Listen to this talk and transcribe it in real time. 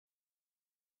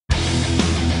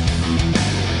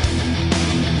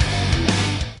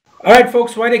All right,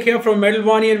 folks, Vitek here from Metal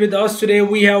Wani, and with us today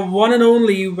we have one and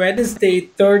only Wednesday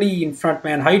 30 in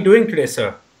Frontman. How are you doing today,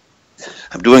 sir?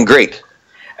 I'm doing great.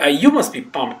 You must be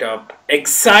pumped up,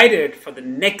 excited for the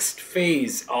next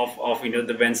phase of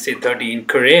the Wednesday 30 in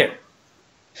career.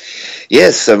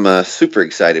 Yes, I'm super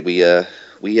excited. We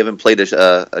haven't played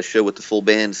a show with the full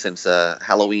band since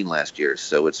Halloween last year,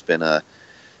 so it's been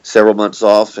several months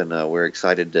off, and we're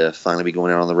excited to finally be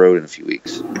going out on the road in a few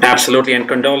weeks. Absolutely, and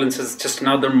condolences. Just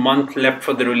another month left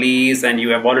for the release, and you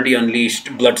have already unleashed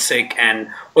Bloodsick and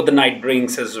What the Night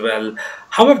Brings as well.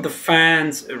 How have the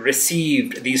fans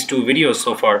received these two videos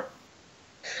so far?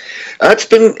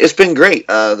 It's been great.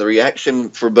 The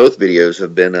reaction for both videos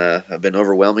have been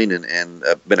overwhelming and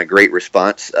been a great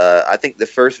response. I think the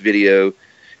first video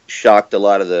shocked a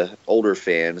lot of the older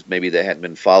fans, maybe that hadn't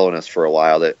been following us for a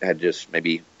while, that had just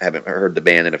maybe haven't heard the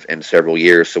band in several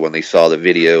years. So when they saw the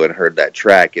video and heard that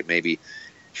track, it maybe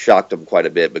shocked them quite a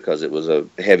bit because it was a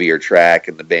heavier track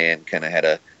and the band kind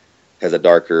of has a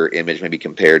darker image maybe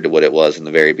compared to what it was in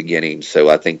the very beginning. So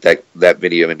I think that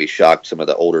video maybe shocked some of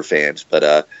the older fans.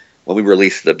 But when we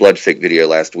released the Bloodsick video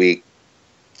last week,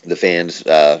 the fans'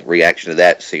 reaction to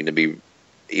that seemed to be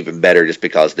even better, just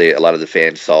because a lot of the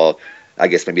fans saw, I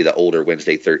guess, maybe the older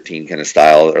Wednesday 13 kind of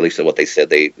style, or at least what they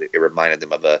said. It reminded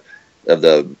them of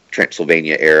the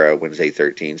Transylvania era Wednesday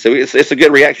 13. So it's a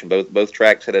good reaction. Both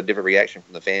tracks had a different reaction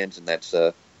from the fans, and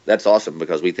that's awesome,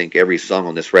 because we think every song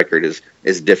on this record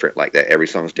is different like that. Every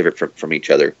song is different from each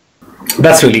other.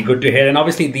 That's really good to hear. And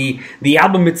obviously, the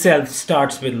album itself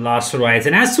starts with Last Rise,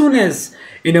 and as soon as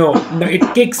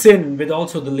it kicks in with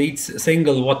also the lead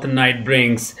single "What the Night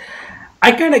Brings,"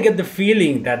 I kind of get the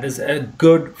feeling that there's a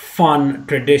good, fun,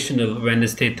 traditional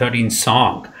Wednesday 13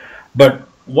 song. But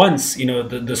once,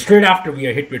 the straight after, we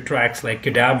are hit with tracks like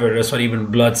Cadaverous or even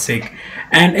Bloodsick,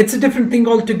 and it's a different thing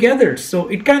altogether. So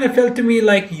it kind of felt to me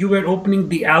like you were opening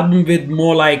the album with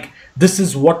more like, "This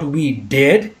is what we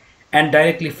did," and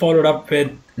directly followed up with,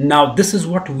 "Now this is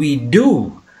what we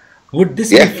do." Would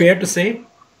this be Yeah, fair to say?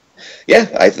 yeah.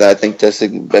 I think that's a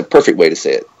perfect way to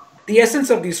say it. The essence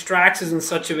of these tracks is in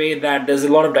such a way that there's a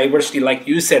lot of diversity, like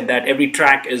you said, that every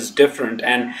track is different,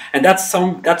 and that's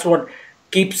what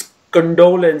keeps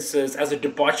Condolences as a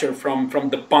departure from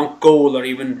the punk goal, or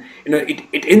even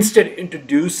it instead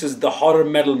introduces the horror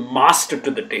metal master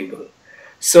to the table.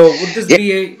 So would this Yeah.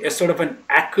 be a sort of an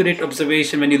accurate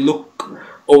observation when you look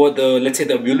over the, let's say,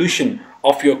 the evolution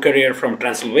of your career from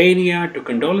Transylvania to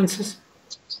Condolences?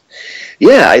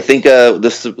 Yeah, I think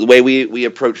the way we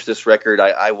approached this record,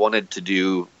 I wanted to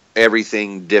do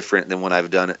everything different than what I've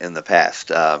done in the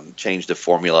past. Change the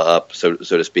formula up, so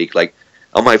to speak. Like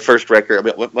on my first record, I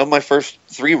mean, on my first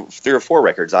three or four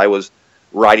records, I was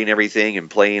writing everything and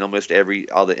playing almost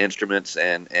all the instruments.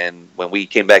 And when we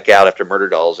came back out after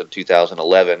Murderdolls in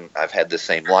 2011, I've had the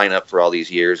same lineup for all these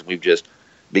years, and we've just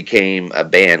became a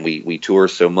band. We tour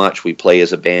so much, we play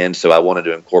as a band. So I wanted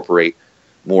to incorporate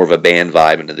more of a band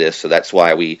vibe into this. So that's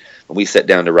why when we sat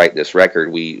down to write this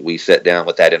record, we sat down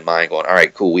with that in mind, going, all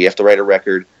right, cool, we have to write a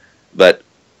record, but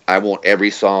I want every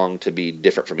song to be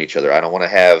different from each other. I don't want to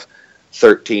have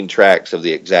 13 tracks of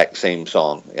the exact same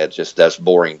song. That's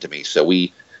boring to me. So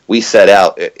we set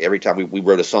out every time we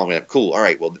wrote a song, and cool, all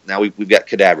right, well, now we've got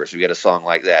Cadaverous, we got a song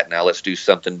like that. Now let's do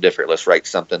something different. Let's write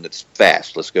something that's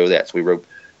fast. Let's go that. So we wrote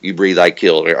You Breathe, I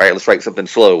Kill. All right, let's write something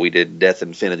slow. We did Death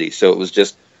Infinity. So it was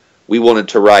just, we wanted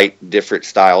to write different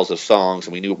styles of songs,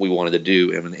 and we knew what we wanted to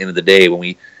do. And at the end of the day, when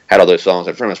we had all those songs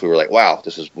in front of us, we were like, wow,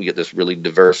 we get this really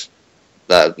diverse,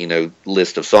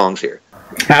 list of songs here.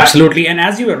 Absolutely. And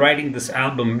as you were writing this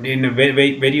album,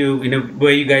 were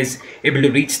you guys able to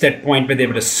reach that point where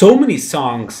there were so many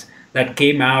songs that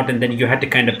came out, and then you had to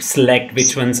kind of select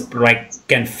which ones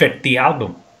can fit the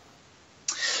album?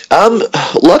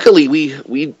 Luckily,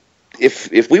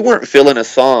 if we weren't feeling a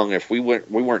song, if we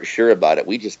weren't sure about it,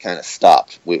 we just kind of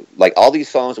stopped. Like all these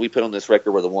songs that we put on this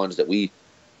record were the ones that we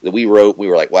wrote. We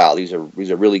were like, wow, these are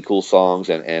really cool songs,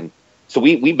 and so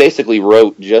we basically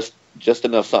wrote just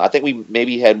enough songs. I think we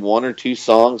maybe had one or two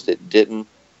songs that didn't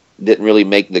really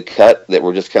make the cut, that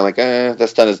were just kind of like,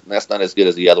 that's not as good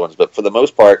as the other ones. But for the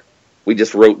most part, we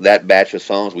just wrote that batch of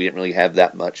songs. We didn't really have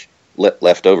that much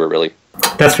left over, really.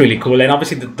 That's really cool. And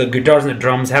obviously the guitars and the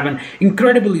drums have an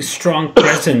incredibly strong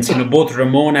presence. Both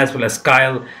Ramon as well as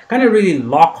Kyle kind of really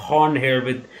lock horn here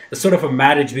with a sort of a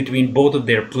marriage between both of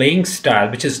their playing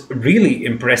style, which is really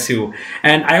impressive.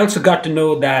 And I also got to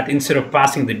know that instead of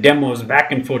passing the demos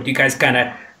back and forth, you guys kind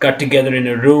of got together in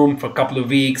a room for a couple of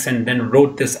weeks and then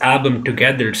wrote this album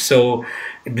together. So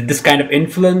did this kind of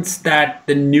influence that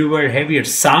the newer, heavier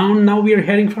sound now we are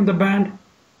hearing from the band?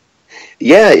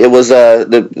 Yeah, it was.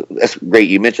 That's great.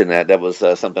 You mentioned that. That was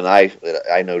something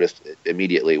I noticed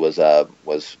immediately was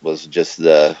just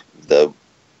the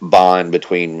bond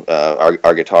between our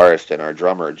guitarist and our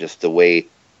drummer. Just the way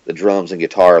the drums and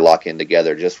guitar lock in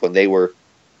together. Just when they were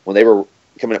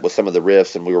coming up with some of the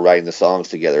riffs and we were writing the songs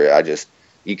together,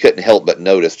 you couldn't help but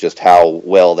notice just how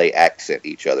well they accent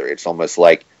each other. It's almost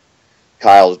like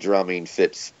Kyle's drumming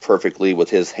fits perfectly with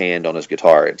his hand on his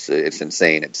guitar. It's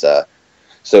insane. That's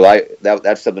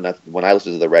something that when I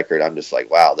listen to the record, I'm just like,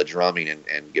 wow, the drumming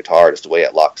and guitar, just the way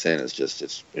it locks in is just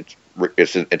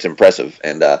it's impressive.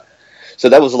 And so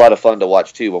that was a lot of fun to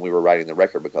watch too when we were writing the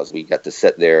record, because we got to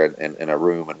sit there in a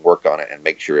room and work on it and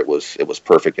make sure it was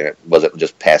perfect, and it wasn't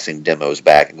just passing demos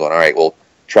back and going, all right, well,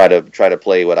 try to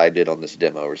play what I did on this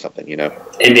demo or something, you know.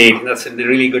 Indeed, that's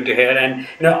really good to hear. And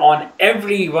on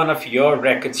every one of your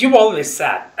records, you've always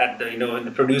sat at the in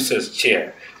the producer's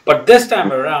chair. But this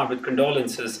time around with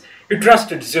Condolences, you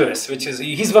trusted Zeuss,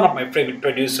 he's one of my favorite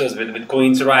producers with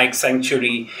Queensryche,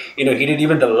 Sanctuary. He did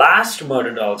even the last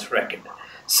Murderdolls record.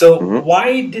 So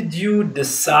why did you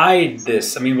decide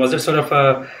this? I mean, was there sort of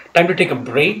a time to take a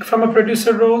break from a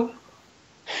producer role?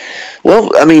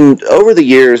 Well, I mean, over the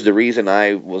years, the reason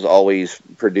I was always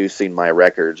producing my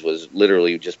records was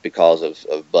literally just because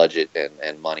of budget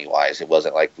and money-wise. It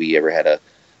wasn't like we ever had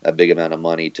a big amount of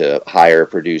money to hire a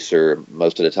producer.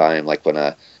 Most of the time, like when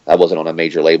I wasn't on a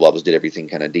major label, I did everything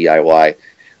kind of DIY.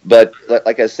 But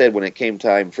like I said, when it came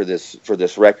time for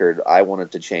this record, I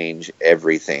wanted to change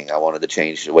everything. I wanted to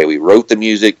change the way we wrote the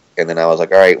music, and then I was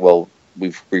like, all right, well,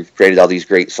 we've created all these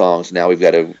great songs. Now we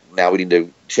need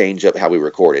to change up how we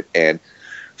record it. And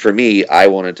for me, I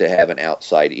wanted to have an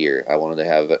outside ear. I wanted to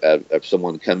have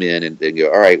someone come in and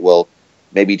go, all right, well,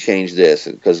 maybe change this.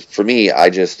 Because for me,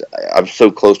 I'm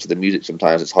so close to the music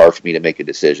sometimes it's hard for me to make a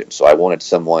decision. So I wanted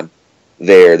someone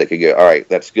there that could go, all right,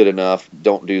 that's good enough.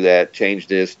 Don't do that. Change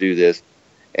this, do this.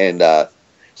 And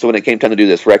so when it came time to do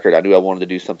this record, I knew I wanted to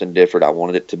do something different. I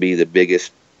wanted it to be the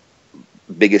biggest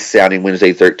sounding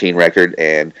Wednesday 13 record.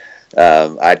 And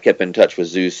I'd kept in touch with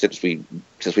Zeuss since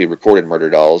we recorded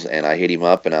Murderdolls, and I hit him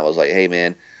up and I was like, hey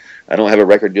man, I don't have a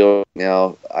record deal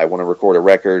now. I want to record a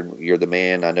record. You're the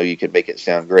man. I know you can make it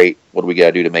sound great. What do we got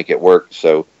to do to make it work?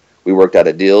 So we worked out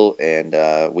a deal,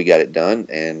 and we got it done,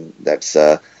 and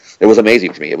it was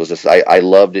amazing for me. It was just, I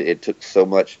loved it. It took so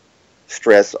much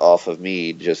stress off of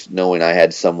me just knowing I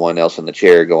had someone else in the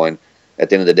chair going, at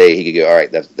the end of the day, he could go, all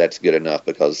right, that's good enough,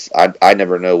 because I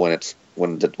never know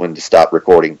when to stop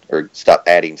recording or stop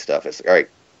adding stuff. It's like, all right,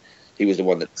 he was the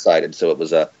one that decided. So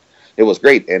it was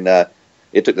great, and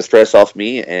it took the stress off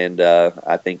me, and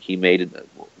I think he made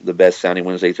it the best sounding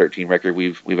Wednesday 13 record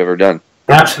we've ever done.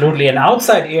 Absolutely, and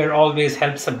outside ear always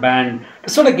helps a band to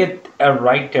sort of get a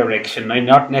right direction, and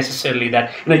not necessarily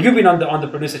that you've been on the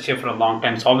producer chair for a long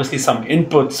time. So obviously some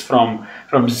inputs from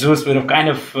Zeuss would have kind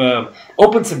of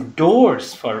opened some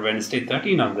doors for Wednesday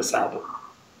 13 on this album.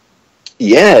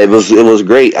 Yeah, it was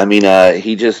great. I mean,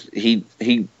 he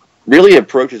really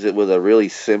approaches it with a really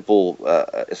simple.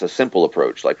 It's a simple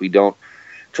approach. Like, we don't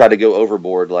try to go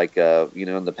overboard. Like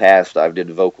in the past, I've did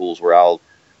vocals where I'll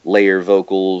layer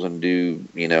vocals and do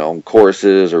on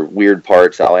choruses or weird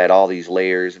parts. I'll add all these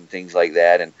layers and things like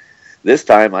that. And this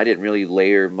time, I didn't really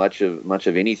layer much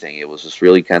of anything. It was just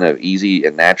really kind of easy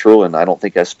and natural. And I don't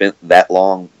think I spent that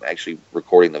long actually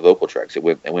recording the vocal tracks. It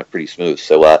went pretty smooth.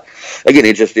 So again,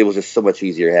 it was just so much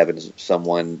easier having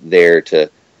someone there to,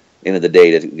 end of the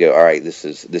day, to go, all right, this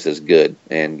is good,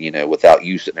 and without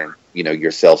you sitting there,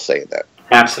 yourself saying that.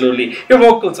 Absolutely. Your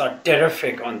vocals are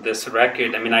terrific on this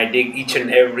record. I mean, I dig each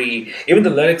and every, even the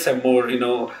lyrics are more,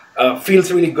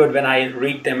 feels really good when I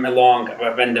read them along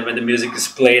when the music is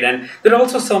played. And there are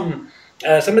also some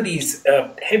of these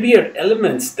heavier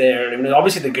elements there. I mean,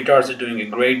 obviously the guitars are doing a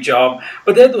great job,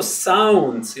 but there are those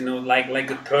sounds, like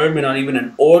a theremin or even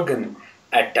an organ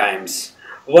at times.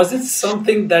 Was it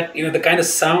something that, the kind of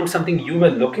sound, something you were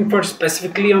looking for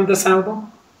specifically on this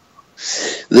album?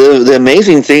 The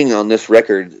amazing thing on this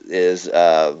record is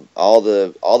all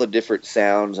the different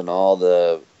sounds and all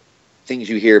the things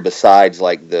you hear besides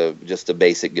like just the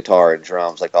basic guitar and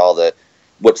drums, like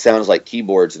what sounds like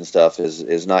keyboards and stuff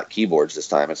is not keyboards this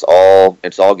time. It's all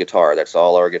guitar. That's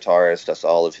all our guitarist. That's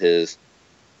all of his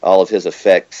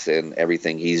effects and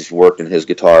everything. He's worked in his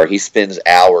guitar. He spends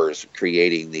hours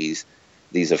creating these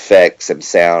effects and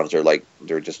sounds, or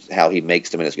they're just how he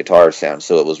makes them in his guitar sound.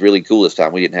 So it was really cool this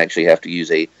time. We didn't actually have to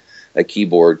use a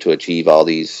keyboard to achieve all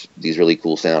these really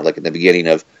cool sounds. Like in the beginning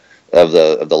of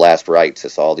the last rites,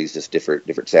 it's all these just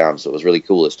different sounds. So it was really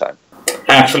cool this time.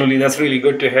 Absolutely, that's really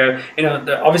good to hear.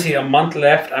 Obviously a month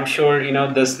left. I'm sure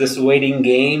this waiting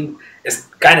game is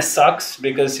kind of sucks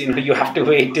because you have to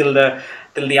wait till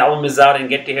the album is out and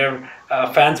get to hear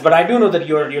fans. But I do know that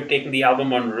you're taking the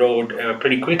album on road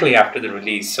pretty quickly after the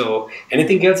release. So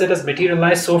anything else that has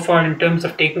materialized so far in terms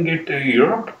of taking it to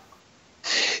Europe?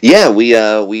 Yeah, we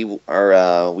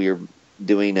are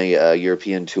doing a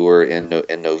European tour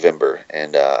in November,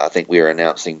 and I think we are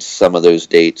announcing some of those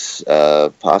dates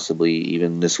possibly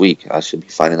even this week. I should be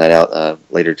finding that out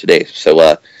later today.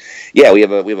 So yeah, we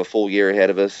have a full year ahead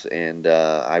of us, and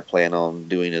I plan on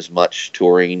doing as much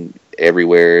touring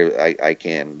everywhere I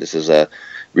can. This is a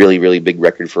really big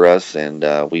record for us, and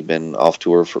we've been off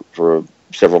tour for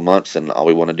several months, and all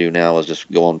we want to do now is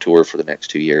just go on tour for the next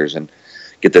 2 years and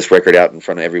get this record out in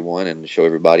front of everyone and show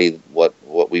everybody what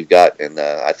we've got. And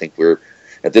I think we're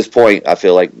at this point, I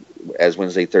feel like as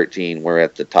Wednesday 13, we're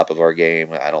at the top of our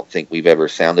game. I don't think we've ever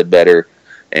sounded better,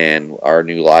 and our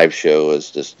new live show is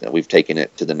just, we've taken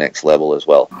it to the next level as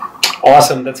well.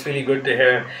 Awesome, that's really good to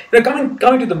hear. Coming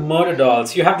to the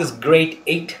Murderdolls, you have this great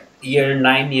 8-year,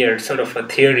 9-year sort of a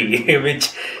theory, which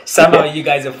somehow you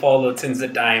guys have followed since the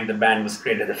time the band was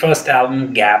created. The first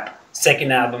album, Gap.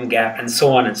 Second album, Gap, and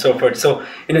so on and so forth. So,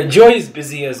 Joey is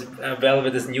busy as well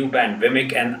with his new band,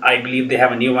 Vitek, and I believe they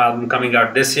have a new album coming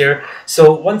out this year.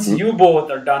 So, once you both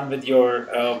are done with your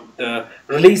the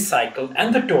release cycle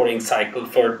and the touring cycle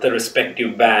for the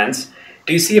respective bands,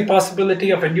 do you see a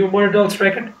possibility of a new Murderdolls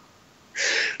record?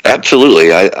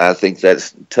 Absolutely, I think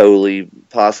that's totally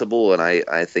possible, and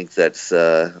I think that's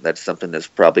something that's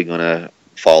probably going to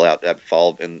fall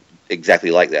in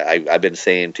exactly like that. I've been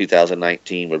saying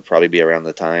 2019 would probably be around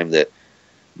the time that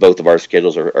both of our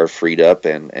schedules are freed up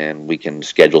and we can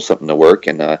schedule something to work.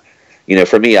 And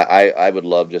for me, I would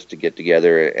love just to get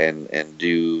together and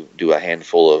do a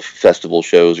handful of festival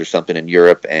shows or something in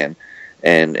Europe and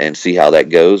see how that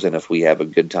goes. And if we have a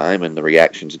good time and the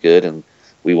reaction's good and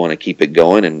we want to keep it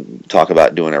going and talk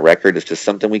about doing a record, it's just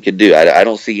something we could do. I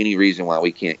don't see any reason why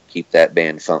we can't keep that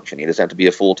band functioning. It doesn't have to be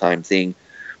a full-time thing.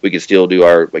 We could still do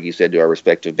like you said, do our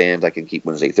respective bands. I can keep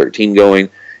Wednesday 13 going.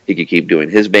 He could keep doing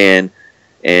his band,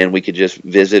 and we could just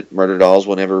visit Murderdolls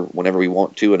whenever we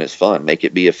want to, and it's fun. Make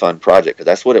it be a fun project, because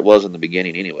that's what it was in the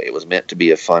beginning anyway. It was meant to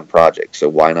be a fun project, so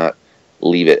why not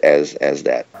leave it as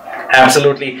that?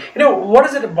 Absolutely. What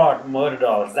is it about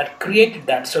Murderdolls that created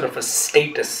that sort of a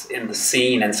status in the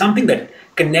scene and something that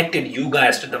connected you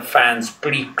guys to the fans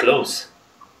pretty close?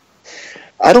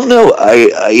 I don't know.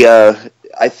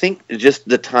 I think just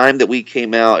the time that we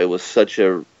came out, it was such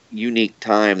a unique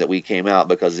time that we came out,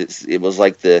 because it was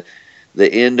like the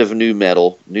end of new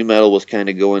metal. New metal was kind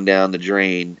of going down the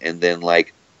drain, and then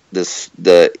like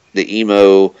the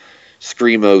emo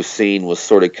screamo scene was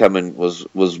sort of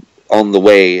was on the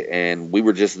way, and we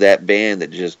were just that band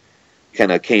that just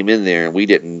kind of came in there, and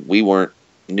we weren't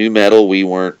new metal, we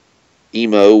weren't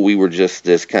emo, we were just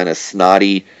this kind of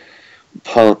snotty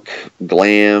punk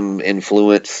glam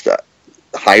influenced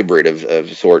hybrid of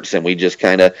sorts, and we just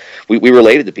kind of we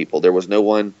related to people. There was no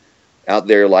one out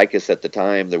there like us at the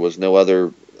time. There was no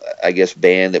other, I guess,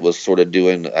 band that was sort of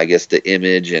doing, I guess, the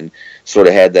image and sort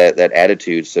of had that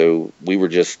attitude. So we were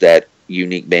just that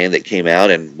unique band that came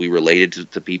out, and we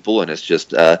related to people, and it's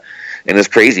just and it's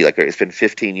crazy. Like, it's been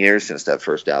 15 years since that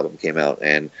first album came out,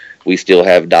 and we still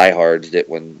have diehards that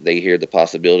when they hear the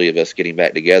possibility of us getting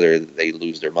back together, they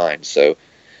lose their minds. So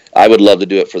I would love to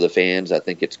do it for the fans. I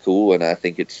think it's cool, and I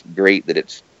think it's great that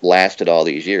it's lasted all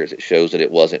these years. It shows that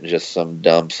it wasn't just some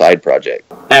dumb side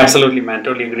project. Absolutely, man.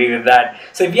 Totally agree with that.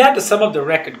 So if you had to sum up the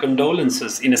record,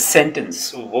 Condolences, in a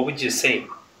sentence, what would you say?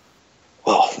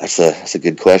 Well, that's a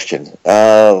good question.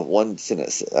 One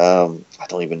sentence. I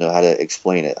don't even know how to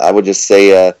explain it. I would just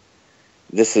say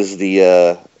this is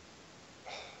the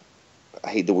I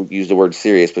hate to use the word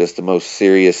serious, but it's the most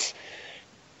serious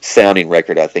sounding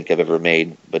record I think I've ever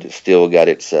made. But it's still got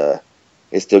its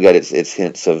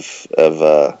hints of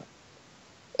the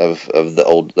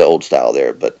old style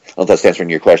there. But I don't know if that's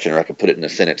answering your question, or I could put it in a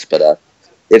sentence. But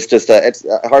it's just it's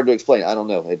hard to explain. I don't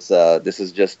know. It's this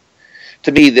is just,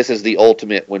 to me, this is the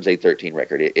ultimate Wednesday 13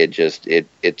 record.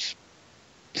 It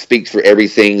speaks for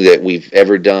everything that we've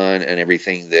ever done and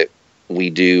everything that we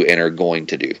do and are going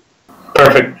to do.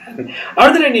 Perfect.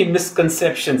 Are there any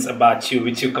misconceptions about you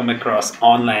which you come across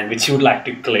online which you would like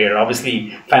to clear?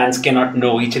 Obviously, fans cannot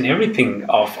know each and everything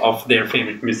of their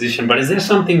favorite musician, but is there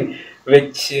something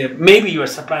which maybe you are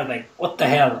surprised, like, what the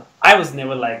hell? I was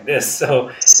never like this.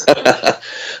 So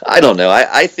I don't know.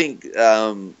 I think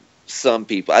some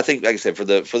people, I think, like I said, for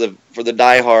the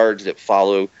diehards that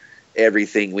follow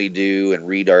everything we do and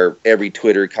read our every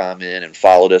Twitter comment and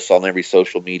followed us on every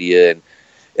social media and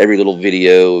every little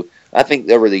video. I think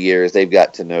over the years they've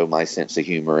got to know my sense of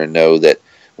humor and know that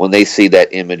when they see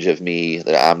that image of me,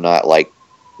 that I'm not like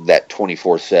that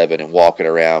 24/7 and walking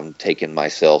around taking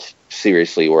myself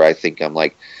seriously, where I think I'm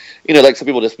like, like some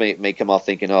people just may come off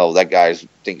thinking, oh, that guy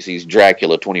thinks he's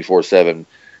Dracula 24/7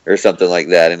 or something like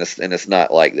that, and it's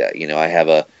not like that. I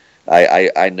have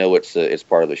I know it's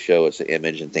part of the show, it's an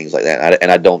image and things like that,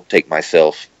 and I don't take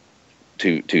myself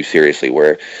too seriously,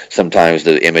 where sometimes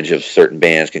the image of certain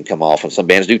bands can come off, and some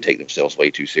bands do take themselves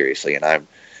way too seriously, and I'm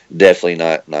definitely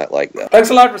not like that. Thanks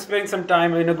a lot for spending some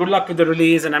time. Good luck with the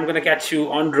release, and I'm going to catch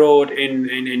you on road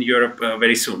in Europe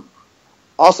very soon.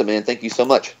 Awesome, man. Thank you so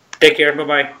much. Take care.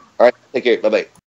 Bye-bye. All right. Take care. Bye-bye.